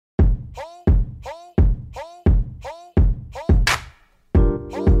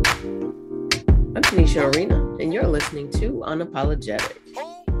I'm Tanisha Arena, and you're listening to Unapologetic.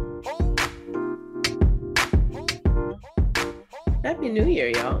 Happy New Year,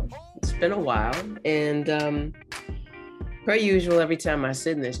 y'all. It's been a while, and per usual, every time I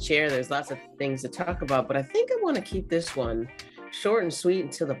sit in this chair, there's lots of things to talk about, but I think I want to keep this one short and sweet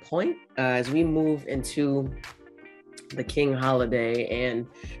and to the point as we move into the King holiday. And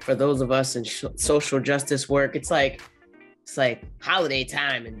for those of us in social justice work, it's like holiday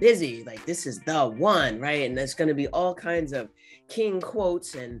time and busy. Like, this is the one, right? And there's going to be all kinds of King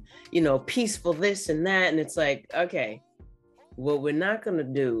quotes and, peaceful this and that. And it's like, okay, what we're not going to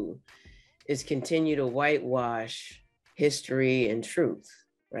do is continue to whitewash history and truth,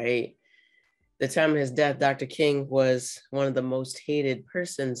 right? The time of his death, Dr. King was one of the most hated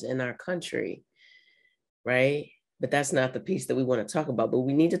persons in our country, right? But that's not the piece that we want to talk about. But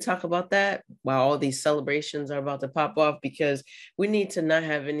we need to talk about that while all these celebrations are about to pop off, because we need to not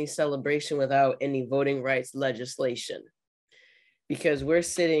have any celebration without any voting rights legislation. Because we're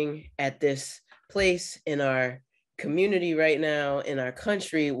sitting at this place in our community right now, in our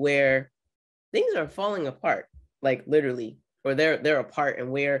country, where things are falling apart, like literally, or they're apart,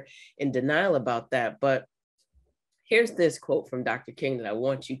 and we're in denial about that. But here's this quote from Dr. King that I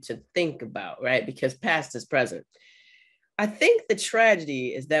want you to think about, right? Because past is present. I think the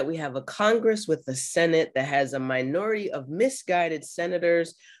tragedy is that we have a Congress with a Senate that has a minority of misguided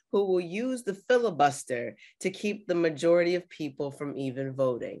senators who will use the filibuster to keep the majority of people from even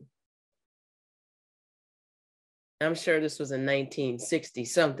voting. I'm sure this was in 1960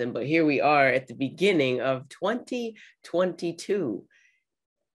 something, but here we are at the beginning of 2022,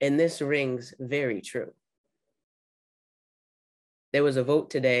 and this rings very true. There was a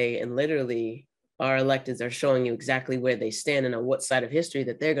vote today, and literally our electeds are showing you exactly where they stand and on what side of history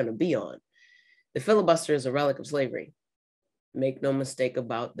that they're going to be on. The filibuster is a relic of slavery. Make no mistake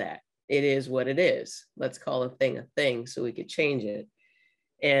about that. It is what it is. Let's call a thing so we could change it.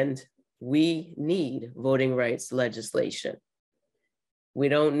 And we need voting rights legislation. We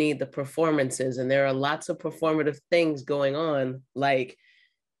don't need the performances. And there are lots of performative things going on, like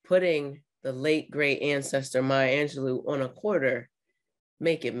putting the late great ancestor Maya Angelou on a quarter.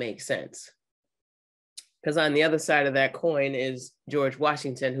 Make it make sense. Because on the other side of that coin is George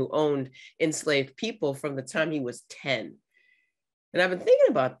Washington, who owned enslaved people from the time he was 10. And I've been thinking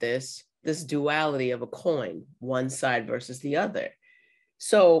about this duality of a coin, one side versus the other.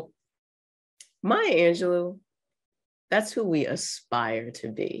 So Maya Angelou, that's who we aspire to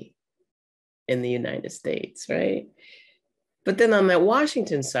be in the United States, right? But then on that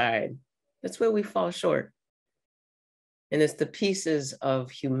Washington side, that's where we fall short. And it's the pieces of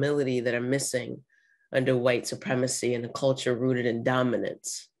humility that are missing under white supremacy and a culture rooted in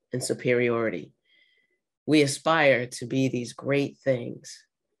dominance and superiority. We aspire to be these great things,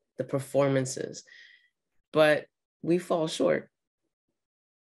 the performances, but we fall short.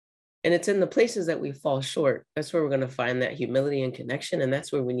 And it's in the places that we fall short, that's where we're going to find that humility and connection, and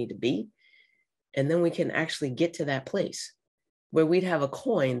that's where we need to be. And then we can actually get to that place where we'd have a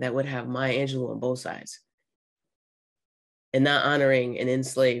coin that would have Maya Angelou on both sides, and not honoring an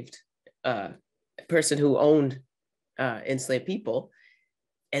enslaved person who owned enslaved people,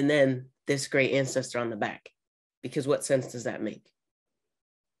 and then this great ancestor on the back. Because what sense does that make?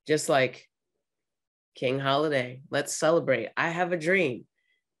 Just like King Holiday, let's celebrate. I have a dream.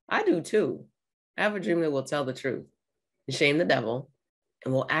 I do too. I have a dream that will tell the truth and shame the devil,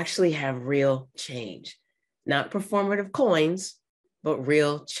 and will actually have real change. Not performative coins, but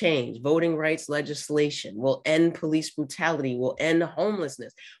real change. Voting rights legislation will end police brutality, will end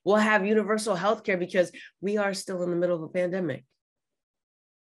homelessness. We'll have universal health care, because we are still in the middle of a pandemic.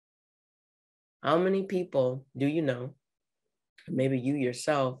 How many people do you know, maybe you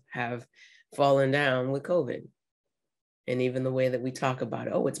yourself, have fallen down with COVID? And even the way that we talk about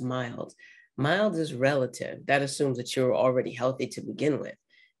it, oh, it's mild. Mild is relative. That assumes that you're already healthy to begin with.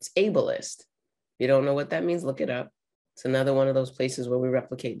 It's ableist. If you don't know what that means, look it up. It's another one of those places where we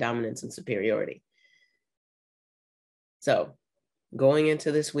replicate dominance and superiority. So going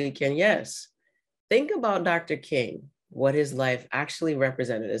into this weekend, yes, think about Dr. King, what his life actually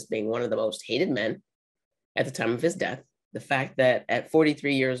represented as being one of the most hated men at the time of his death. The fact that at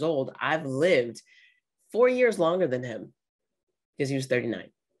 43 years old, I've lived 4 years longer than him, because he was 39.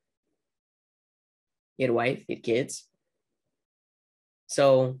 He had a wife, he had kids.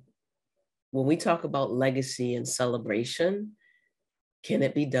 So when we talk about legacy and celebration, can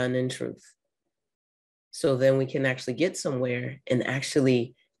it be done in truth? So then we can actually get somewhere and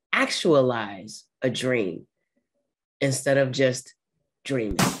actually actualize a dream instead of just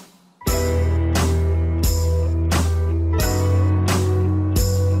dreaming.